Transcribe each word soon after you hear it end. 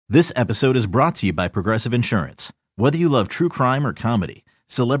This episode is brought to you by Progressive Insurance. Whether you love true crime or comedy,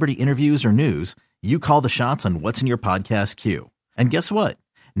 celebrity interviews or news, you call the shots on what's in your podcast queue. And guess what?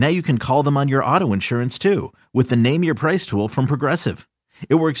 Now you can call them on your auto insurance too with the Name Your Price tool from Progressive.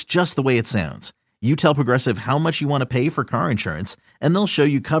 It works just the way it sounds. You tell Progressive how much you want to pay for car insurance, and they'll show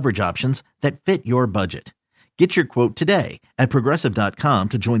you coverage options that fit your budget. Get your quote today at Progressive.com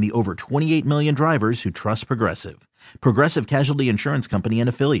to join the over 28 million drivers who trust Progressive. Progressive Casualty Insurance Company and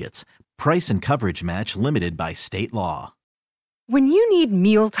Affiliates. Price and coverage match limited by state law. When you need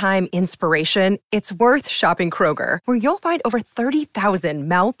mealtime inspiration, it's worth shopping Kroger, where you'll find over 30,000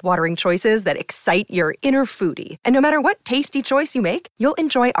 mouth-watering choices that excite your inner foodie. And no matter what tasty choice you make, you'll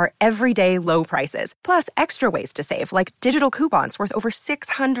enjoy our everyday low prices, plus extra ways to save, like digital coupons worth over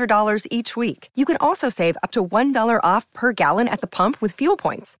 $600 each week. You can also save up to $1 off per gallon at the pump with fuel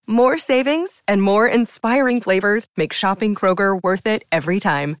points. More savings and more inspiring flavors make shopping Kroger worth it every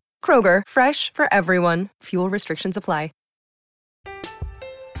time. Kroger, fresh for everyone. Fuel restrictions apply.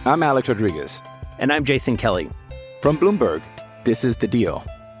 I'm Alex Rodriguez. And I'm Jason Kelly. From Bloomberg, this is The Deal.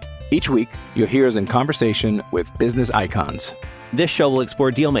 Each week, you'll hear us in conversation with business icons. This show will explore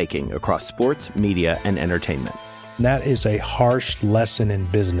deal-making across sports, media, and entertainment. That is a harsh lesson in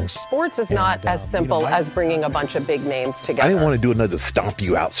business. Sports is not as simple as bringing a bunch of big names together. I didn't want to do another stomp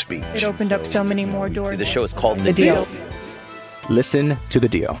you out speech. It opened up so many more doors. The show is called The Deal. Listen to The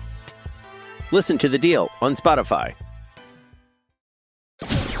Deal. Listen to The Deal on Spotify.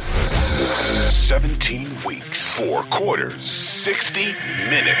 17 weeks, 4 quarters, 60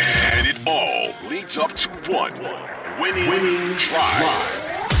 minutes, and it all leads up to one winning drive.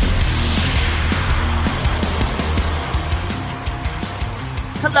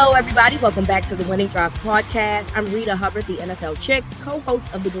 Hello, everybody. Welcome back to the Winning Drive podcast. I'm Rita Hubbard, the NFL chick,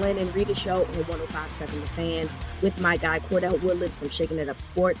 co-host of the Glenn and Rita Show on 105.7 The Fan, with my guy Cordell Woodland from Shaking It Up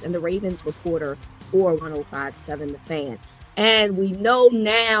Sports and the Ravens reporter for 105.7 The Fan. And we know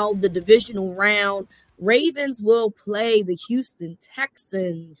now the divisional round, Ravens will play the Houston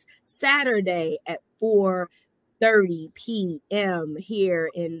Texans Saturday at 4:30 p.m.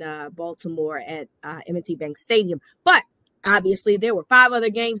 here in Baltimore at M&T Bank Stadium. But obviously, there were 5 other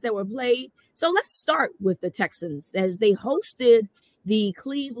games that were played. So let's start with the Texans as they hosted the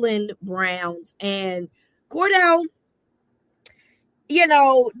Cleveland Browns. And Cordell, you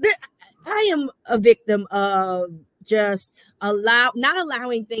know, I am a victim of just not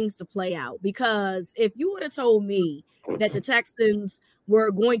allowing things to play out, because if you would have told me that the Texans were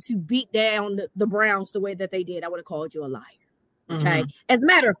going to beat down the Browns the way that they did, I would have called you a liar. Okay. As a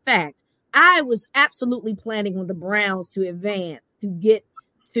matter of fact, I was absolutely planning on the Browns to advance to get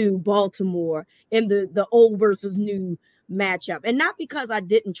to Baltimore in the old versus new matchup. And not because I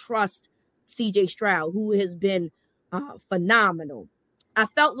didn't trust CJ Stroud, who has been phenomenal. I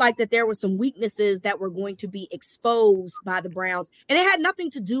felt like that there were some weaknesses that were going to be exposed by the Browns. And it had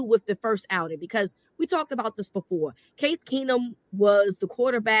nothing to do with the first outing, because we talked about this before. Case Keenum was the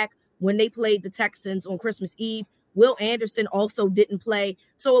quarterback when they played the Texans on Christmas Eve. Will Anderson also didn't play.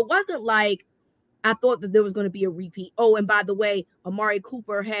 So it wasn't like I thought that there was going to be a repeat. Oh, and by the way, Amari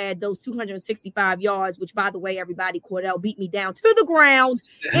Cooper had those 265 yards, which, by the way, everybody, Cordell beat me down to the ground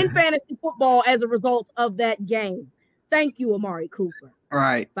in fantasy football as a result of that game. Thank you, Amari Cooper. All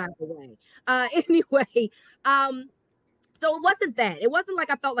right. By the way. Anyway, so it wasn't that. It wasn't like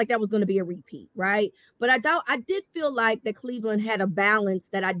I felt like that was going to be a repeat, right? But I did feel like that Cleveland had a balance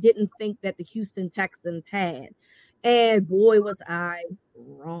that I didn't think that the Houston Texans had. And boy, was I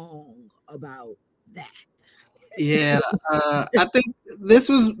wrong about that. Yeah, I think this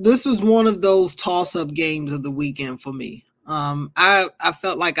was one of those toss-up games of the weekend for me. I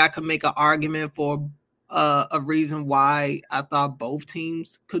felt like I could make an argument for a reason why I thought both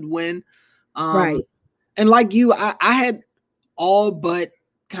teams could win. Right. And like you, I had all but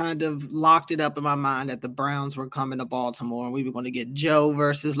kind of locked it up in my mind that the Browns were coming to Baltimore and we were going to get Joe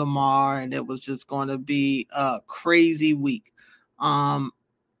versus Lamar, and it was just going to be a crazy week.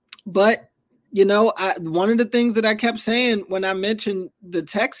 But, you know, one of the things that I kept saying when I mentioned the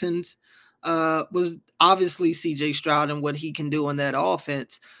Texans was obviously CJ Stroud and what he can do in that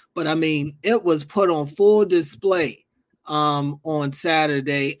offense. But, I mean, it was put on full display on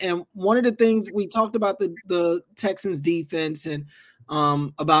Saturday. And one of the things we talked about the Texans defense and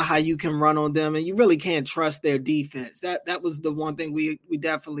about how you can run on them and you really can't trust their defense. That was the one thing we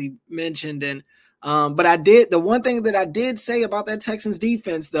definitely mentioned. And but the one thing that I did say about that Texans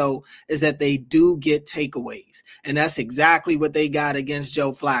defense, though, is that they do get takeaways. And that's exactly what they got against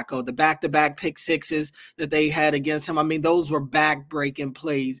Joe Flacco. The back-to-back pick sixes that they had against him. I mean, those were back-breaking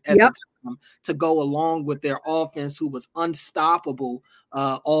plays at the time. to go along with their offense, who was unstoppable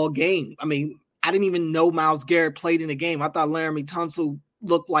all game. I mean, I didn't even know Myles Garrett played in the game. I thought Laramie Tunsil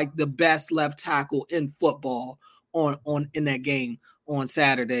looked like the best left tackle in football in that game on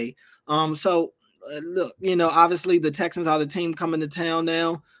Saturday. So look, obviously the Texans are the team coming to town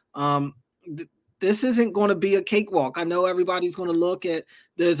now. This isn't going to be a cakewalk. I know everybody's going to look at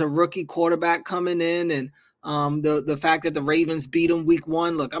there's a rookie quarterback coming in, and the fact that the Ravens beat them week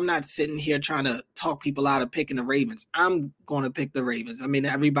 1. Look, I'm not sitting here trying to talk people out of picking the Ravens. I'm going to pick the Ravens. I mean,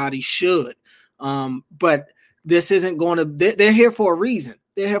 everybody should. But this isn't going to. They're here for a reason.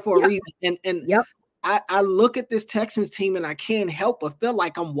 They're here for a reason. And I look at this Texans team and I can't help but feel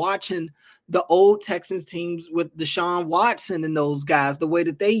like I'm watching the old Texans teams with Deshaun Watson and those guys, the way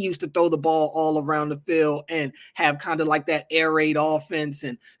that they used to throw the ball all around the field and have kind of like that air raid offense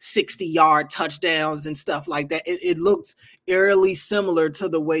and 60-yard touchdowns and stuff like that. It looks eerily similar to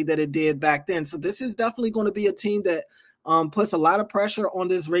the way that it did back then. So this is definitely going to be a team that puts a lot of pressure on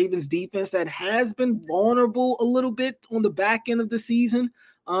this Ravens defense that has been vulnerable a little bit on the back end of the season.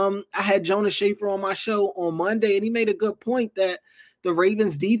 I had Jonas Schaefer on my show on Monday, and he made a good point that the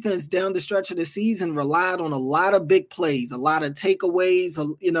Ravens defense down the stretch of the season relied on a lot of big plays, a lot of takeaways,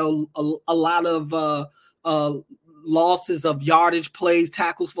 a lot of losses of yardage plays,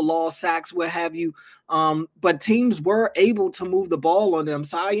 tackles for loss, sacks, what have you. But teams were able to move the ball on them.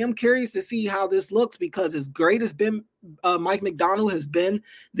 So I am curious to see how this looks, because as great as Mike Macdonald has been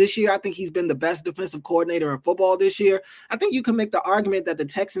this year, I think he's been the best defensive coordinator in football this year. I think you can make the argument that the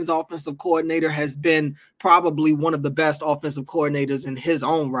Texans offensive coordinator has been probably one of the best offensive coordinators in his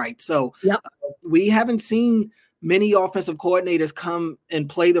own right. So we haven't seen many offensive coordinators come and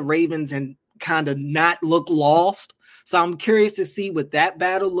play the Ravens and kind of not look lost. So I'm curious to see what that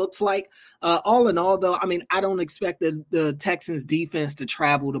battle looks like. All in all, though, I mean, I don't expect the Texans defense to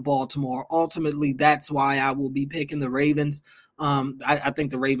travel to Baltimore. Ultimately, that's why I will be picking the Ravens. I think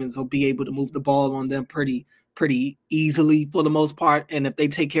the Ravens will be able to move the ball on them pretty easily for the most part. And if they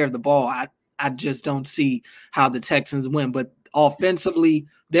take care of the ball, I just don't see how the Texans win. But offensively,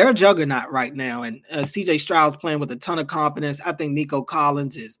 they're a juggernaut right now. And C.J. Stroud's playing with a ton of confidence. I think Nico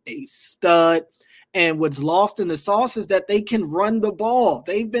Collins is a stud. And what's lost in the sauce is that they can run the ball.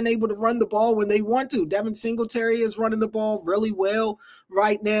 They've been able to run the ball when they want to. Devin Singletary is running the ball really well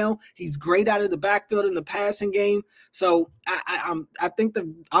right now. He's great out of the backfield in the passing game. So I think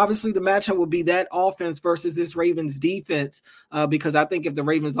obviously the matchup will be that offense versus this Ravens defense, because I think if the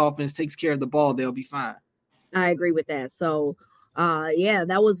Ravens offense takes care of the ball, they'll be fine. I agree with that. So,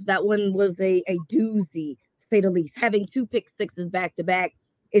 that one was a doozy, to say the least. Having 2 pick sixes back to back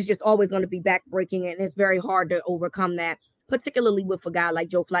is just always going to be backbreaking, and it's very hard to overcome that, particularly with a guy like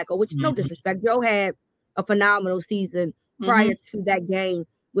Joe Flacco, which no disrespect. Joe had a phenomenal season prior to that game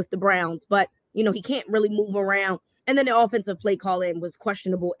with the Browns, but, he can't really move around. And then the offensive play calling was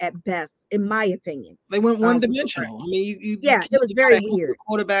questionable at best, in my opinion. They went one-dimensional. I mean, it was very weird.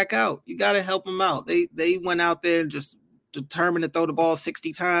 Quarterback out. You got to help them out. They went out there and just determined to throw the ball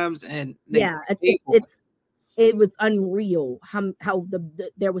 60 times, and it was unreal how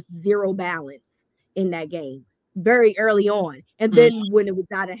there was zero balance in that game very early on. And then when it was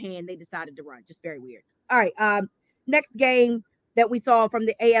out of hand, they decided to run. Just very weird. All right. Next game that we saw from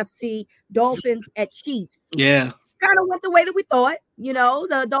the AFC, Dolphins at Chiefs. Yeah. Kind of went the way that we thought.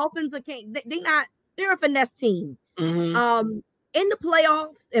 The Dolphins they're a finesse team. In the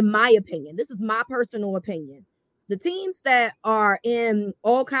playoffs, in my opinion, this is my personal opinion, the teams that are in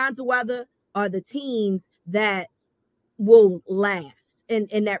all kinds of weather are the teams that will last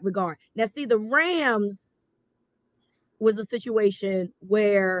in that regard. Now, see, the Rams was a situation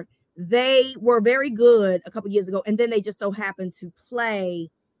where they were very good a couple years ago, and then they just so happened to play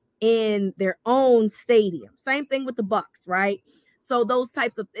in their own stadium. Same thing with the Bucs, right? So those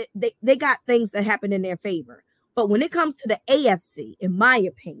types of they got things that happen in their favor. But when it comes to the AFC, in my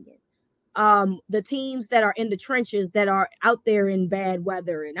opinion, the teams that are in the trenches, that are out there in bad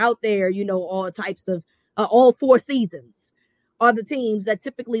weather and out there, all types of all 4 seasons, are the teams that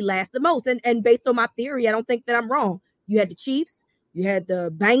typically last the most. And based on my theory, I don't think that I'm wrong. You had the Chiefs, you had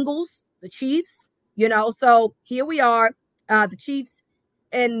the Bengals, the Chiefs, so here we are, the Chiefs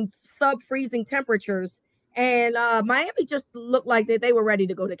in sub-freezing temperatures. And Miami just looked like they were ready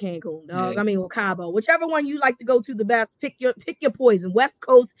to go to Cancun, dog. I mean, or Cabo, whichever one you like to go to the best. Pick your poison. West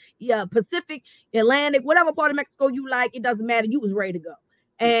Coast, Pacific, Atlantic, whatever part of Mexico you like, it doesn't matter. You was ready to go,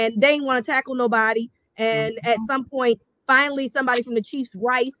 and they didn't want to tackle nobody. And at some point, finally, somebody from the Chiefs,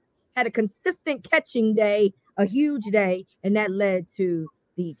 Rice, had a consistent catching day, a huge day, and that led to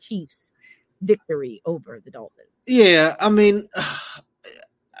the Chiefs' victory over the Dolphins. Yeah, I mean,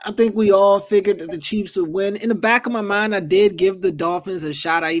 I think we all figured that the Chiefs would win. In the back of my mind, I did give the Dolphins a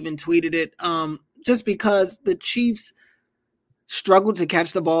shot. I even tweeted it, just because the Chiefs struggled to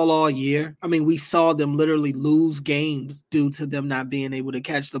catch the ball all year. I mean, we saw them literally lose games due to them not being able to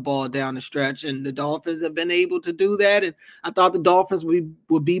catch the ball down the stretch, and the Dolphins have been able to do that. And I thought the Dolphins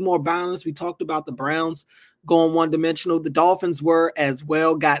would be more balanced. We talked about the Browns going one-dimensional. The Dolphins were as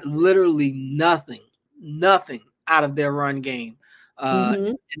well, got literally nothing out of their run game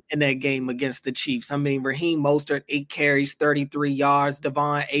in that game against the Chiefs. I mean, Raheem Mostert, 8 carries, 33 yards.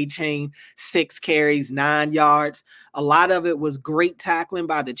 Devon Achane, 6 carries, 9 yards. A lot of it was great tackling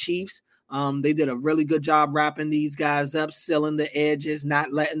by the Chiefs. They did a really good job wrapping these guys up, sealing the edges,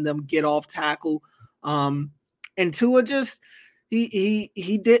 not letting them get off tackle. And Tua just he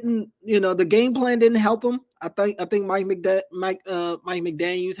didn't, the game plan didn't help him. I think Mike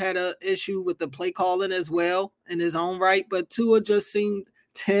McDaniels had an issue with the play calling as well in his own right, but Tua just seemed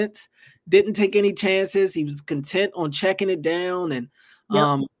tense, didn't take any chances. He was content on checking it down, and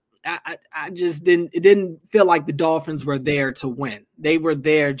I just didn't feel like the Dolphins were there to win. They were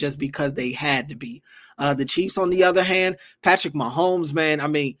there just because they had to be. The Chiefs, on the other hand, Patrick Mahomes, man, I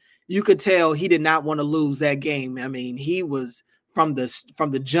mean, you could tell he did not want to lose that game. I mean, he was from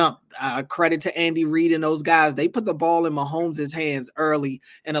the jump. Credit to Andy Reid and those guys. They put the ball in Mahomes' hands early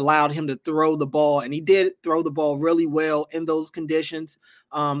and allowed him to throw the ball, and he did throw the ball really well in those conditions.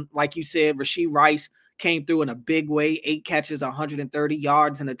 Like you said, Rashee Rice came through in a big way, 8 catches, 130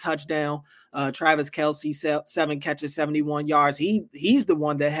 yards and a touchdown. Travis Kelce, 7 catches, 71 yards. He's the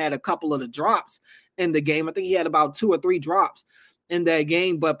one that had a couple of the drops in the game. I think he had about 2 or 3 drops in that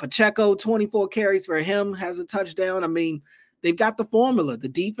game, but Pacheco, 24 carries for him, has a touchdown. I mean, they've got the formula. The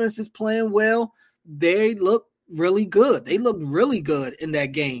defense is playing well. They look really good. They looked really good in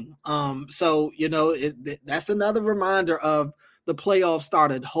that game. So, that's another reminder of the playoffs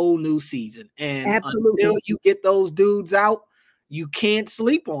start a whole new season. And until you get those dudes out, you can't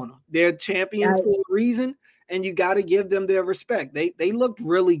sleep on them. They're champions for a reason, and you got to give them their respect. They looked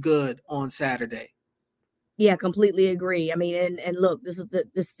really good on Saturday. Yeah, completely agree. I mean, and look, this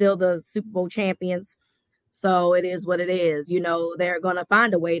is still the Super Bowl champions. So it is what it is. They're going to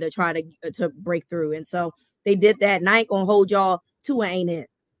find a way to try to break through. And so they did that. And I ain't going to hold y'all. Tua ain't it.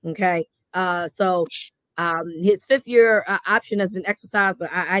 Okay. So his 5th-year option has been exercised,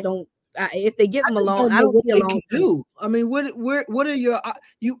 but I don't, if they give him a loan, I don't see a loan. Do. I mean, what are your,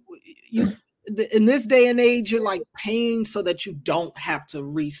 in this day and age, you're like paying so that you don't have to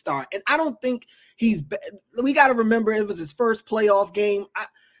restart. And I don't think we got to remember it was his first playoff game.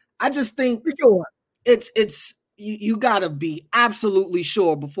 I just think for sure. It's you got to be absolutely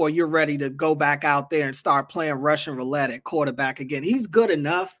sure before you're ready to go back out there and start playing Russian roulette at quarterback again. He's good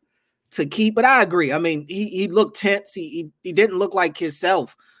enough to keep, but I agree. I mean, he looked tense. He didn't look like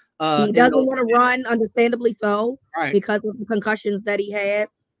himself. He doesn't want to run, understandably so, right, because of the concussions that he had.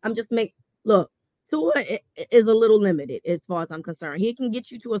 Look, Tua is a little limited as far as I'm concerned. He can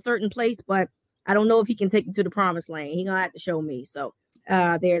get you to a certain place, but I don't know if he can take you to the promised land. He's gonna have to show me. So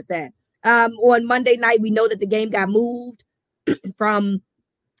there's that. On Monday night, we know that the game got moved from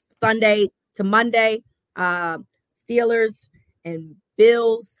Sunday to Monday. Steelers and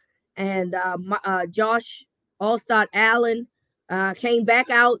Bills and Josh Allstott Allen came back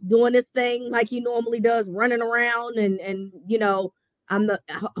out doing this thing like he normally does, running around and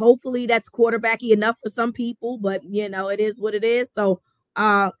hopefully that's quarterbacky enough for some people, but it is what it is. So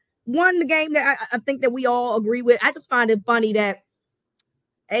won the game that I think that we all agree with. I just find it funny that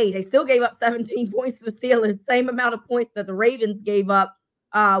they still gave up 17 points to the Steelers, same amount of points that the Ravens gave up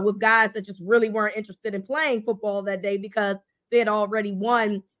with guys that just really weren't interested in playing football that day because they had already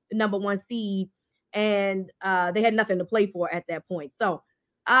won the number 1 seed and they had nothing to play for at that point. So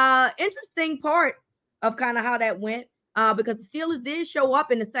interesting part of kind of how that went because the Steelers did show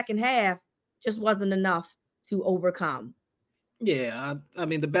up in the second half, just wasn't enough to overcome. Yeah, I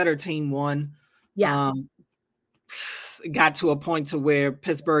mean, the better team won. Yeah. It got to a point to where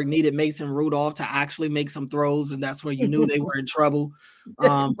Pittsburgh needed Mason Rudolph to actually make some throws, and that's where you knew they were in trouble.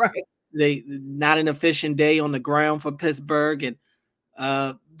 Right. They not an efficient day on the ground for Pittsburgh,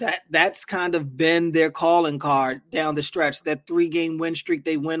 and that's kind of been their calling card down the stretch. That 3-game win streak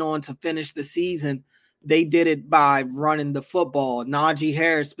they went on to finish the season, they did it by running the football. Najee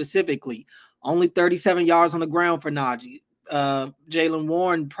Harris specifically, only 37 yards on the ground for Najee. Jaylen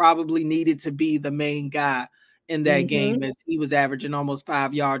Warren probably needed to be the main guy in that game as he was averaging almost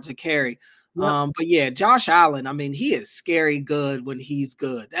 5 yards a carry. Yep. But yeah, Josh Allen, I mean, he is scary good when he's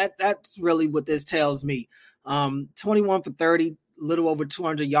good. That's really what this tells me. 21 for 30, little over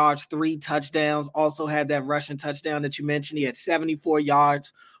 200 yards, 3 touchdowns. Also had that rushing touchdown that you mentioned. He had 74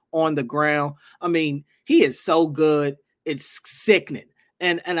 yards on the ground. I mean, he is so good. It's sickening.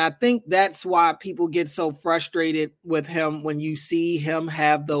 And I think that's why people get so frustrated with him when you see him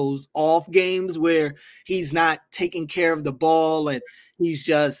have those off games where he's not taking care of the ball and he's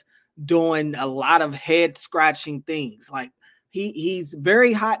just doing a lot of head scratching things. Like he's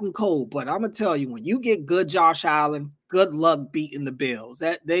very hot and cold, but I'm gonna tell you, when you get good Josh Allen, good luck beating the Bills.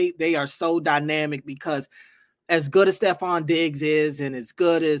 That they are so dynamic, because as good as Stephon Diggs is and as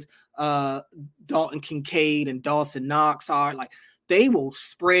good as Dalton Kincaid and Dawson Knox are, like, they will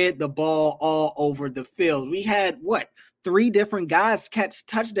spread the ball all over the field. We had 3 different guys catch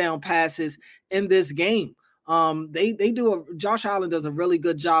touchdown passes in this game. Josh Allen does a really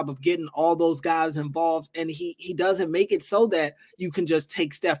good job of getting all those guys involved, and he doesn't make it so that you can just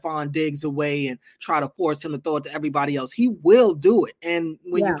take Stephon Diggs away and try to force him to throw it to everybody else. He will do it. And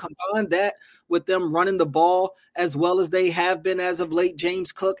when you combine that with them running the ball as well as they have been as of late,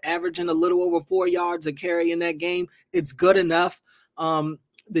 James Cook averaging a little over 4 yards a carry in that game, it's good enough.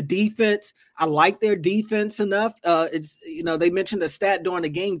 The defense, I like their defense enough. They mentioned a stat during the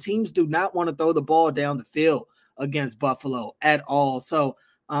game. Teams do not want to throw the ball down the field against Buffalo at all. So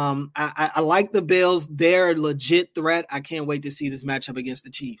I like the Bills. They're a legit threat. I can't wait to see this matchup against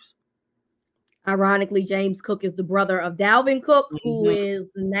the Chiefs. Ironically, James Cook is the brother of Dalvin Cook, who is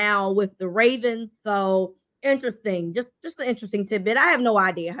now with the Ravens. So interesting, just an interesting tidbit. I have no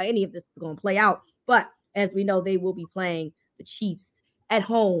idea how any of this is going to play out, but as we know, they will be playing the Chiefs at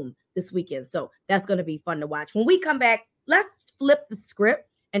home this weekend. So that's going to be fun to watch. When we come back, let's flip the script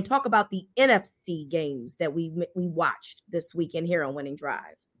and talk about the NFC games that we watched this weekend here on Winning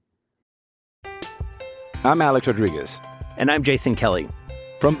Drive. I'm Alex Rodriguez. And I'm Jason Kelly.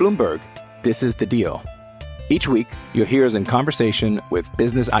 From Bloomberg, this is The Deal. Each week, you'll hear us in conversation with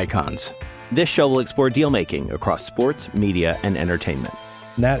business icons. This show will explore deal-making across sports, media, and entertainment.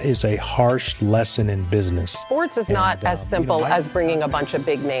 That is a harsh lesson in business. Sports is not as simple as bringing a bunch of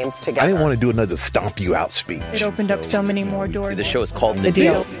big names together. I didn't want to do another stomp you out speech. It opened up so many more doors. The show is called The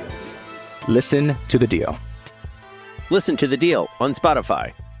Deal. Listen to The Deal. Listen to The Deal on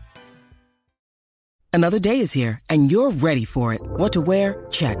Spotify. Another day is here, and you're ready for it. What to wear?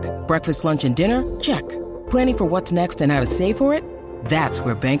 Check. Breakfast, lunch, and dinner? Check. Planning for what's next and how to save for it? That's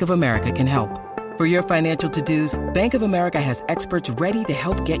where Bank of America can help. For your financial to-dos, Bank of America has experts ready to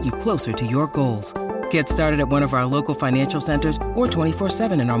help get you closer to your goals. Get started at one of our local financial centers or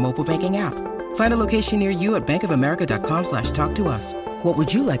 24/7 in our mobile banking app. Find a location near you at bankofamerica.com/talktous. What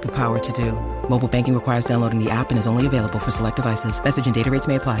would you like the power to do? Mobile banking requires downloading the app and is only available for select devices. Message and data rates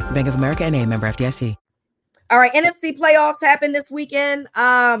may apply. Bank of America NA, member FDIC. All right, NFC playoffs happened this weekend.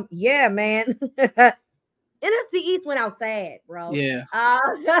 Yeah, man. NFC East went out sad, bro. Yeah.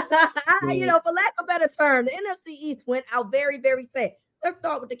 For lack of a better term, the NFC East went out very, very sad. Let's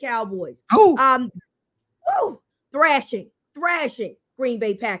start with the Cowboys. Thrashing Green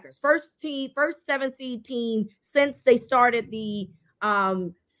Bay Packers. First 7 seed team since they started the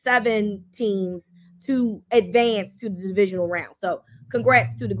 7 teams to advance to the divisional round. So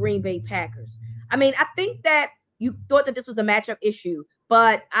congrats to the Green Bay Packers. I mean, I think that you thought that this was a matchup issue,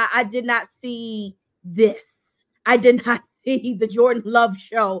 but I did not see this. I did not see the Jordan Love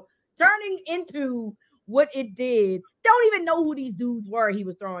show turning into what it did. Don't even know who these dudes were he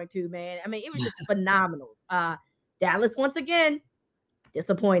was throwing to, man. I mean, it was just phenomenal. Dallas, once again,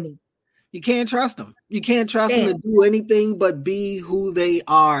 disappointing. You can't trust them. You can't trust them to do anything but be who they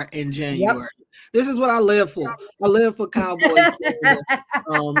are in January. Yep. This is what I live for. I live for Cowboys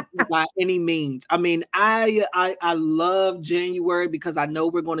by any means. I mean, I love January because I know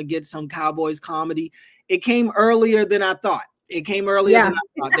we're going to get some Cowboys comedy. It came earlier than I thought. Than I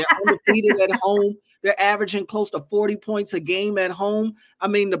thought. They're undefeated at home. They're averaging close to 40 points a game at home. I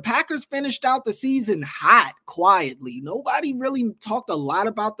mean, the Packers finished out the season hot, quietly. Nobody really talked a lot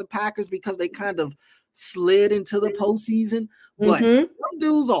about the Packers because they kind of slid into the postseason. But some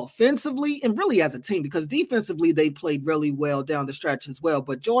dudes offensively and really as a team, because defensively they played really well down the stretch as well.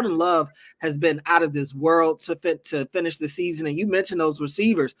 But Jordan Love has been out of this world to finish the season. And you mentioned those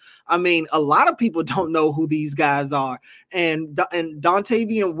receivers. I mean, a lot of people don't know who these guys are. And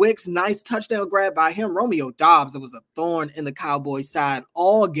Dontavian Wicks, nice touchdown grab by him. Romeo Doubs, it was a thorn in the Cowboys side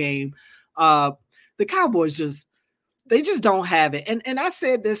all game. The Cowboys just don't have it. And I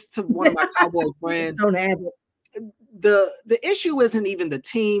said this to one of my Cowboy friends. Don't have it. The issue isn't even the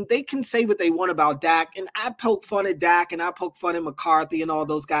team. They can say what they want about Dak, and I poke fun at Dak and I poke fun at McCarthy and all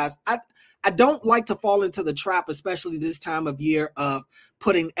those guys. I don't like to fall into the trap, especially this time of year, of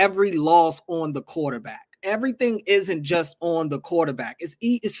putting every loss on the quarterback. Everything isn't just on the quarterback.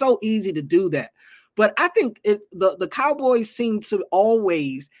 It's so easy to do that. But I think the Cowboys seem to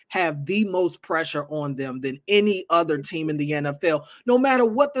always have the most pressure on them than any other team in the NFL, no matter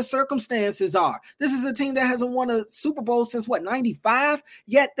what the circumstances are. This is a team that hasn't won a Super Bowl since, 95?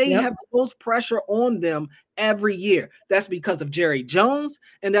 Yet they have the most pressure on them every year. That's because of Jerry Jones,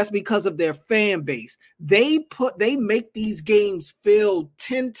 and that's because of their fan base. They make these games feel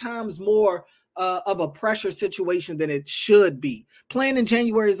 10 times more of a pressure situation than it should be. Playing in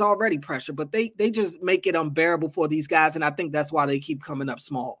January is already pressure, but they just make it unbearable for these guys, and I think that's why they keep coming up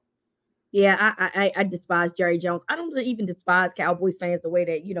small. Yeah, I despise Jerry Jones. I don't even despise Cowboys fans the way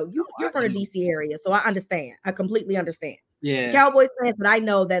that, you're from the DC area, so I understand. I completely understand. Yeah. Cowboys fans that I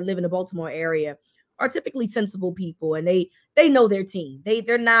know that live in the Baltimore area are typically sensible people, and they know their team. They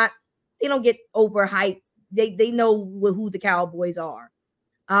don't get overhyped. They know who the Cowboys are.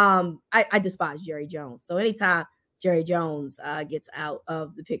 I despise Jerry Jones. So anytime Jerry Jones gets out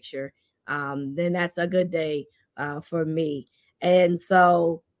of the picture, then that's a good day for me. And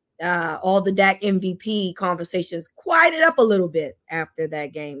so all the Dak MVP conversations quieted up a little bit after that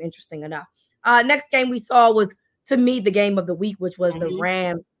game. Interesting enough. Next game we saw was, to me, the game of the week, which was the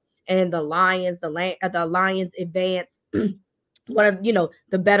Rams and the Lions. The Lions advanced. One of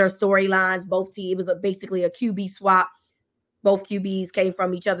the better storylines. Both teams, it was basically a QB swap. Both QBs came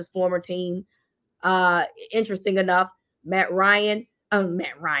from each other's former team. Interesting enough, Matt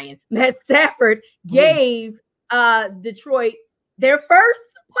Stafford gave Detroit their first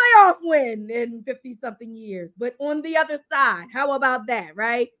playoff win in 50-something years. But on the other side, how about that,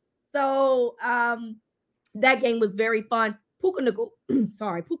 right? So that game was very fun. Puka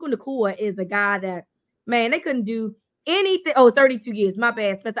Nacua is a guy that, man, they couldn't do anything. 32 years. My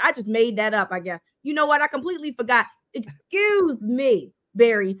bad, Spencer. I just made that up, I guess. You know what? I completely forgot. Excuse me,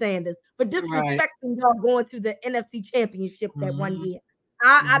 Barry Sanders, for disrespecting y'all going to the NFC Championship that one year.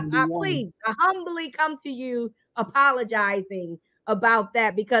 I please, I humbly come to you apologizing about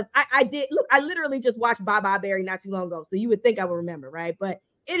that, because I did. Look, I literally just watched Bye Bye Barry not too long ago, so you would think I would remember, right? But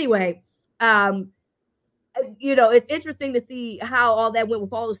anyway, it's interesting to see how all that went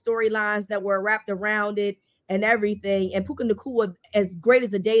with all the storylines that were wrapped around it and everything. And Puka Nacua, as great as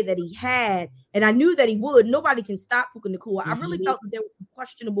the day that he had, and I knew that he would, nobody can stop Puka Nacua. I really felt that there were some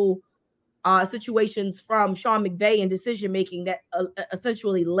questionable situations from Sean McVay and decision-making that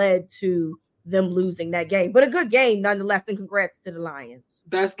essentially led to them losing that game. But a good game nonetheless, and congrats to the Lions.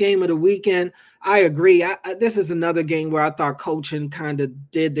 Best game of the weekend. I agree. This is another game where I thought coaching kind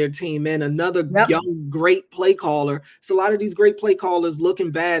of did their team in. Another young, great play caller. So a lot of these great play callers looking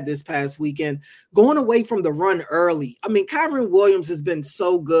bad this past weekend, going away from the run early. I mean, Kyren Williams has been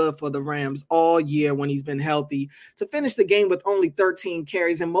so good for the Rams all year when he's been healthy, to finish the game with only 13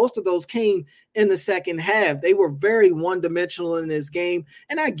 carries, and most of those came in the second half. They were very one-dimensional in this game,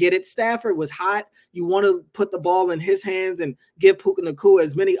 and I get it. Stafford was hot. You want to put the ball in his hands and give Puka Nacua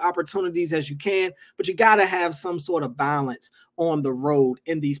as many opportunities as you can, but you got to have some sort of balance on the road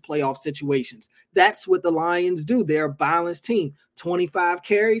in these playoff situations. That's what the Lions do. They're a balanced team. 25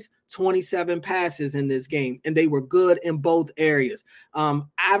 carries, 27 passes in this game, and they were good in both areas.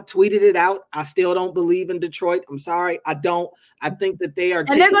 I've tweeted it out. I still don't believe in Detroit. I'm sorry. I don't. I think that they are.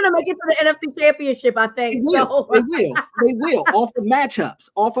 And they're going to make it to the NFC Championship, I think. They will. They will. Off of matchups.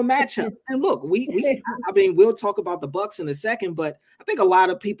 And look, we'll talk about the Bucs in a second, but I think a lot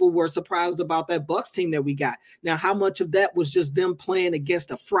of people were surprised about that Bucs team that we got. Now, how much of that was just them playing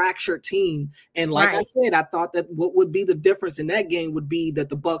against a fractured team? And like I said, I thought that what would be the difference in that game would be that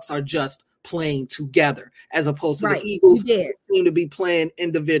the Bucs are just playing together, as opposed to the Eagles seem to be playing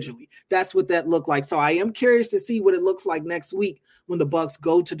individually. That's what that looked like. So I am curious to see what it looks like next week when the Bucs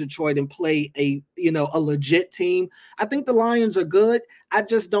go to Detroit and play a legit team. I think the Lions are good. I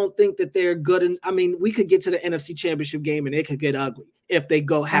just don't think that they're good. We could get to the NFC Championship game and it could get ugly if they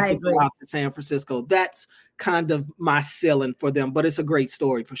go out to San Francisco. That's kind of my ceiling for them, but it's a great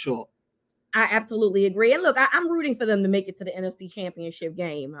story for sure. I absolutely agree. And look, I'm rooting for them to make it to the NFC Championship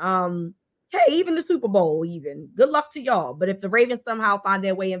game. Hey, even the Super Bowl, even. Good luck to y'all. But if the Ravens somehow find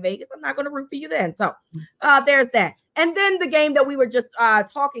their way in Vegas, I'm not going to root for you then. So there's that. And then the game that we were just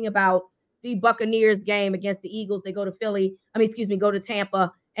talking about, the Buccaneers game against the Eagles. They go to go to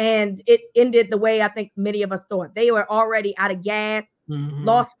Tampa. And it ended the way I think many of us thought. They were already out of gas,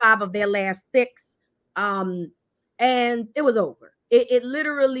 lost 5 of their last 6. And it was over. It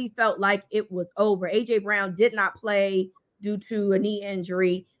literally felt like it was over. A.J. Brown did not play due to a knee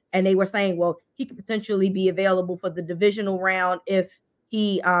injury. And they were saying, well, he could potentially be available for the divisional round if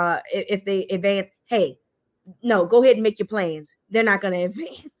they advance. Hey, no, go ahead and make your plans. They're not going to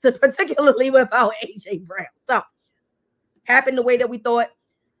advance, particularly without A.J. Brown. So happened the way that we thought.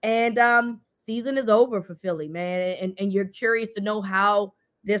 And season is over for Philly, man. And you're curious to know how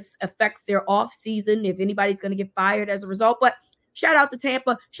this affects their off season, if anybody's going to get fired as a result. But shout out to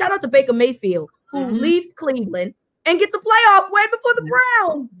Tampa. Shout out to Baker Mayfield, who leaves Cleveland and gets a playoff win before the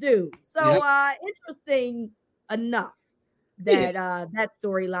Browns do. So interesting enough that that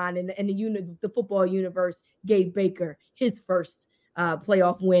storyline and the football universe gave Baker his first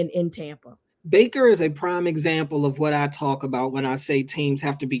playoff win in Tampa. Baker is a prime example of what I talk about when I say teams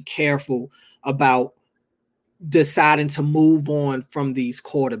have to be careful about deciding to move on from these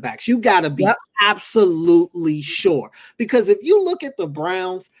quarterbacks. You got to be absolutely sure, because if you look at the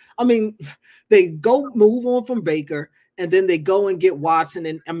Browns, I mean, they go move on from Baker and then they go and get Watson,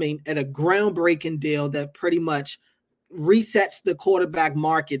 and I mean, at a groundbreaking deal that pretty much resets the quarterback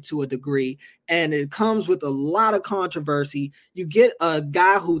market to a degree, and it comes with a lot of controversy. You get a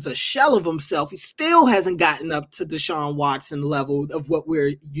guy who's a shell of himself. He still hasn't gotten up to Deshaun Watson level of what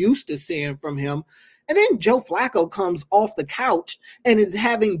we're used to seeing from him. And then Joe Flacco comes off the couch and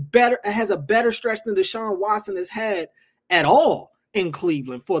has a better stretch than Deshaun Watson has had at all in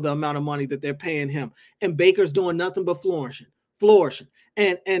Cleveland for the amount of money that they're paying him. And Baker's doing nothing but flourishing.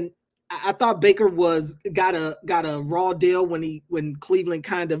 And I thought Baker got a raw deal when Cleveland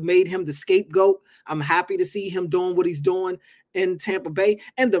kind of made him the scapegoat. I'm happy to see him doing what he's doing in Tampa Bay.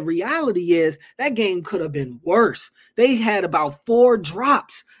 And the reality is that game could have been worse. They had about 4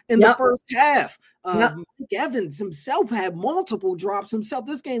 drops in the first half. Mike Evans himself had multiple drops himself.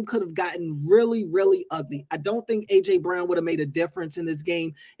 This game could have gotten really, really ugly. I don't think A.J. Brown would have made a difference in this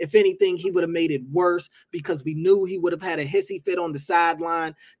game. If anything, he would have made it worse because we knew he would have had a hissy fit on the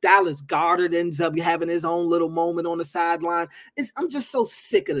sideline. Dallas Goedert ends up having his own little moment on the sideline. I'm just so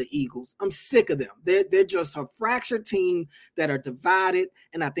sick of the Eagles. I'm sick of them. They're just a fractured team that are divided,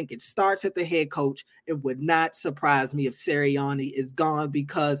 and I think it starts at the head coach. It would not surprise me if Sirianni is gone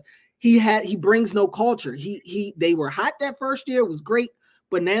because he brings no culture. They were hot that first year, it was great,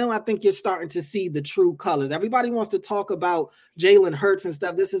 but now I think you're starting to see the true colors. Everybody wants to talk about Jalen Hurts and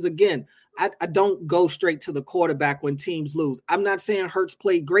stuff. This is, again, I don't go straight to the quarterback when teams lose. I'm not saying Hurts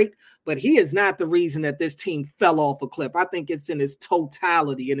played great, but he is not the reason that this team fell off a cliff. I think it's in its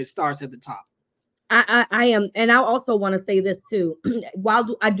totality, and it starts at the top. I am, and I also want to say this too.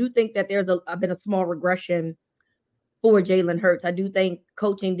 While I do think that there's been a small regression for Jalen Hurts, I do think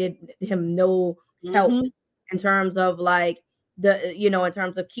coaching did him no help in terms of in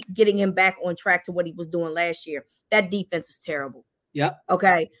terms of getting him back on track to what he was doing last year. That defense is terrible. Yep.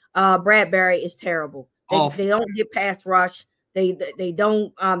 Okay. Bradbury is terrible. They don't get pass rush. They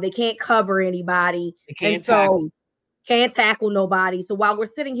don't. They can't cover anybody. They can't tackle. Can't tackle nobody. So while we're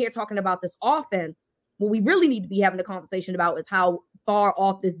sitting here talking about this offense, what we really need to be having a conversation about is how far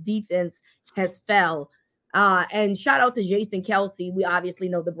off this defense has fell. And shout out to Jason Kelce. We obviously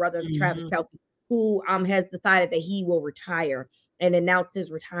know the brother of Travis Kelce, who has decided that he will retire and announced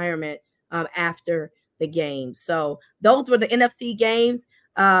his retirement after the game. So those were the NFC games.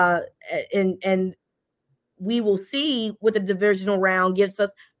 And we will see what the divisional round gives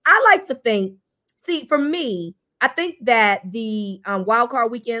us. I like to think, for me, I think that the wild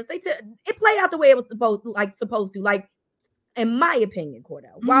card weekends, it played out the way it was supposed to. Like, in my opinion,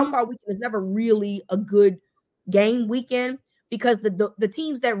 Cordell, wild card weekend is never really a good game weekend because the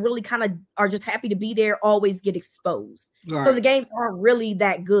teams that really kind of are just happy to be there always get exposed. Right. So the games aren't really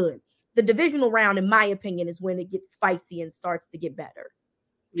that good. The divisional round, in my opinion, is when it gets spicy and starts to get better.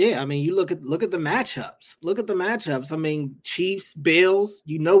 Yeah, I mean, you look at the matchups. Look at the matchups. I mean, Chiefs, Bills,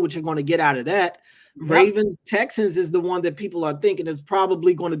 you know what you're going to get out of that. Yep. Ravens, Texans is the one that people are thinking is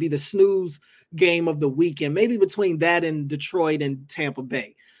probably going to be the snooze game of the weekend, maybe between that and Detroit and Tampa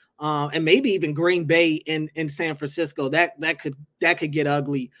Bay. And maybe even Green Bay in San Francisco. That could get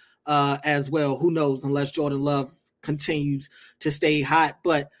ugly as well. Who knows, unless Jordan Love continues to stay hot.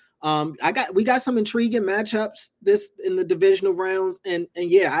 But we got some intriguing matchups in the divisional rounds, and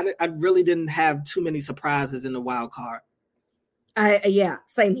yeah, I really didn't have too many surprises in the wild card. Yeah,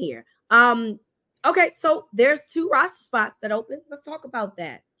 same here. Okay, so there's 2 roster spots that open. Let's talk about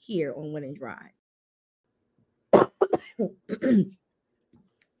that here on Win and Drive.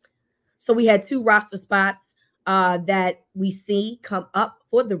 So we had 2 roster spots that we see come up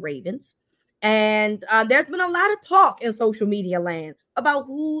for the Ravens. And there's been a lot of talk in social media land about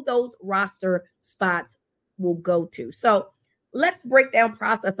who those roster spots will go to. So let's break down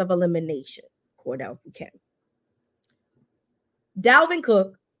process of elimination, Cordell, if we can. Dalvin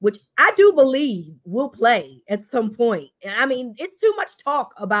Cook, which I do believe will play at some point. I mean, it's too much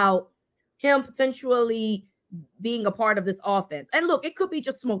talk about him potentially being a part of this offense. And look, it could be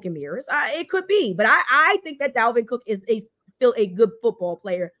just smoke and mirrors. It could be. But I think that Dalvin Cook is still a good football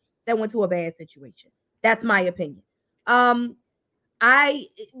player that went to a bad situation. That's my opinion.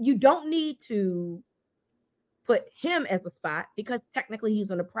 You don't need to put him as a spot because technically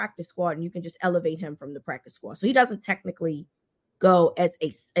he's on the practice squad and you can just elevate him from the practice squad. So he doesn't technically go as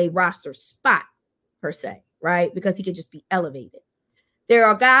a roster spot per se, right? Because he could just be elevated. There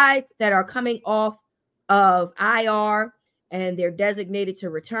are guys that are coming off of IR and they're designated to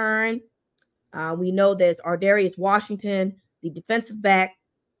return. We know there's Ardarius Washington, the defensive back.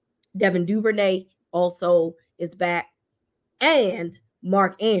 Devin Duvernay also is back. And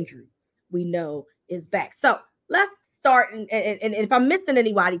Mark Andrews, we know, is back. So let's start. And if I'm missing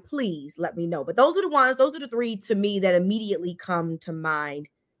anybody, please let me know. But those are the three to me that immediately come to mind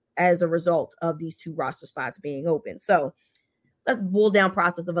as a result of these two roster spots being open. So let's boil down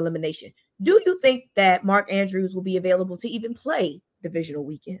process of elimination. Do you think that Mark Andrews will be available to even play divisional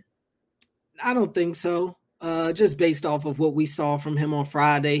weekend? I don't think so. Just based off of what we saw from him on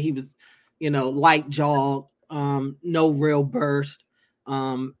Friday, he was, light jog, no real burst,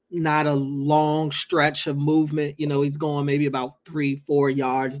 not a long stretch of movement. He's going maybe about 3-4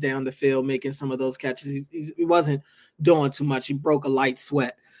 yards down the field, making some of those catches. He wasn't doing too much. He broke a light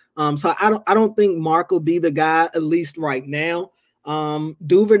sweat. So I don't think Mark will be the guy, at least right now.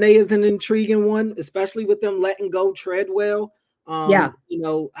 Duvernay is an intriguing one, especially with them letting go Treadwell. I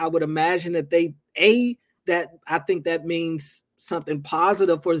would imagine that I think that means something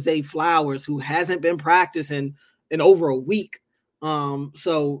positive for Zay Flowers, who hasn't been practicing in over a week.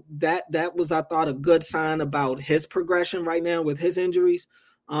 So that was, I thought, a good sign about his progression right now with his injuries.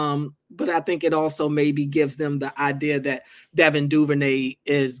 But I think it also maybe gives them the idea that Devin Duvernay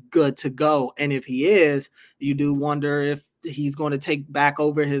is good to go. And if he is, you do wonder if he's going to take back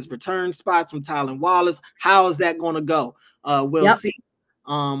over his return spots from Tylan Wallace. How is that going to go? We'll see.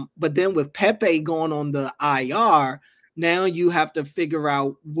 But then with Pepe going on the IR, now you have to figure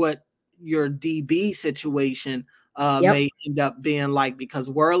out what your DB situation may end up being like, because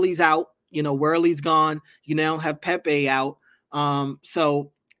Worley's out, Worley's gone. You now have Pepe out.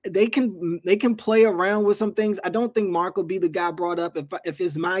 So they can play around with some things. I don't think Mark will be the guy brought up. If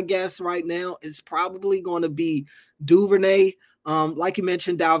it's my guess right now, it's probably going to be Duvernay. Like you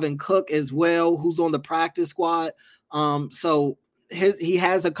mentioned, Dalvin Cook as well, who's on the practice squad. So he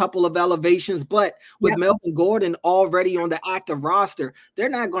has a couple of elevations, but with Melvin Gordon already on the active roster, they're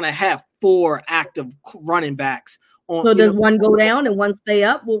not going to have 4 active running backs. So does one go down and one stay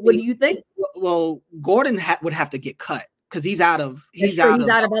up? What do you think? Well, Gordon would have to get cut because he's out of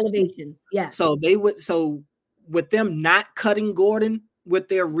elevations. Yeah. So with them not cutting Gordon with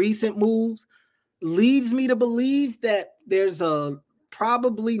their recent moves, leads me to believe that there's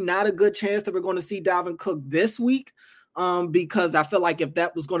probably not a good chance that we're going to see Dalvin Cook this week. Because I feel like if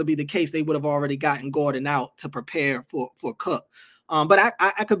that was going to be the case, they would have already gotten Gordon out to prepare for Cook. But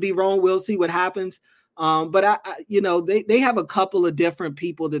I could be wrong. We'll see what happens. But they have a couple of different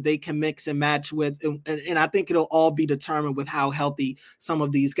people that they can mix and match with. And I think it'll all be determined with how healthy some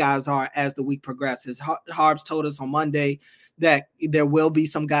of these guys are as the week progresses. Harbs told us on Monday that there will be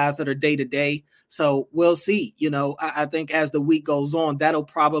some guys that are day to day. So we'll see. I think as the week goes on, that'll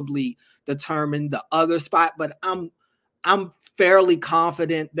probably determine the other spot. But I'm fairly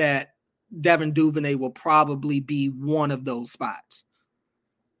confident that Devin Duvernay will probably be one of those spots.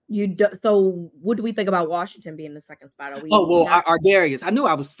 So what do we think about Washington being the second spot? Ardarius. I knew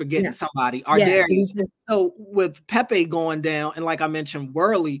I was forgetting somebody. Ardarius. Yeah. So with Pepe going down, and like I mentioned,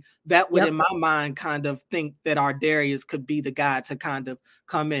 Worley, that would in my mind kind of think that Ardarius could be the guy to kind of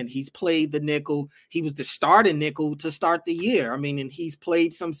come in. He's played the nickel. He was the starting nickel to start the year. I mean, and he's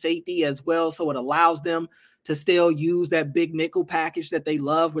played some safety as well. So it allows them to still use that big nickel package that they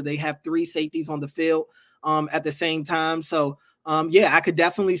love, where they have 3 safeties on the field at the same time. So I could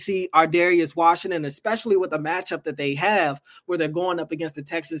definitely see Ardarius Washington, especially with the matchup that they have where they're going up against the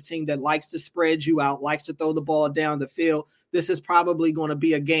Texas team that likes to spread you out, likes to throw the ball down the field. This is probably going to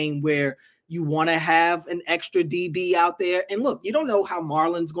be a game where you want to have an extra DB out there. And look, you don't know how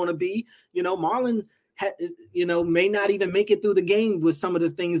Marlon's going to be. Marlon, may not even make it through the game with some of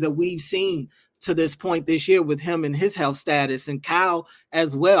the things that we've seen to this point this year with him and his health status, and Kyle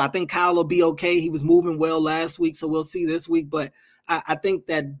as well. I think Kyle will be okay. He was moving well last week, so we'll see this week. But I think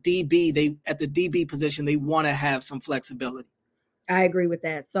that at the DB position, they want to have some flexibility. I agree with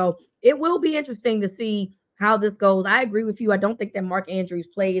that. So it will be interesting to see how this goes. I agree with you. I don't think that Mark Andrews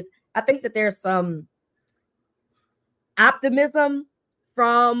plays. I think that there's some optimism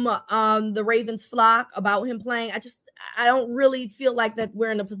from the Ravens flock about him playing. I don't really feel like that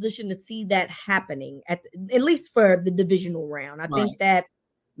we're in a position to see that happening at least for the divisional round. I think that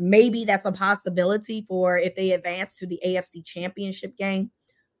maybe that's a possibility for if they advance to the AFC Championship game.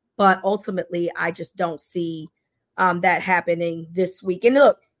 But ultimately, I just don't see that happening this week. And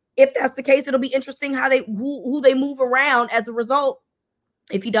look, if that's the case, it'll be interesting how who they move around as a result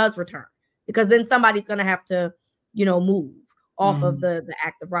if he does return, because then somebody's going to have to, move off of the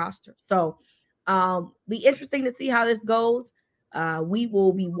active roster. So be interesting to see how this goes. We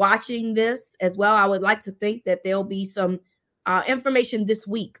will be watching this as well. I would like to think that there'll be some information this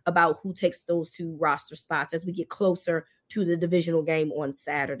week about who takes those 2 roster spots as we get closer to the divisional game on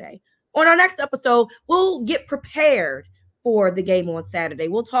Saturday. On our next episode, we'll get prepared for the game on Saturday.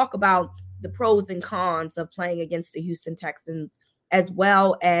 We'll talk about the pros and cons of playing against the Houston Texans, as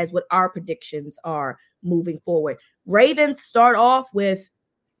well as what our predictions are moving forward. Ravens start off with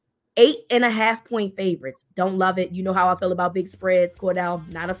 8.5-point favorites. Don't love it. You know how I feel about big spreads, Cordell.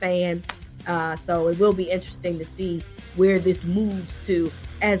 Not a fan. So it will be interesting to see where this moves to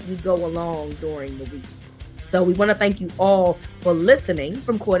as we go along during the week. So we want to thank you all for listening.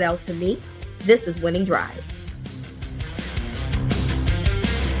 From Cordell to me, this is Winning Drive.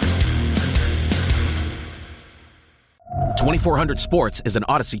 .2400 Sports is an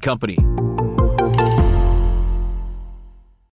Odyssey company.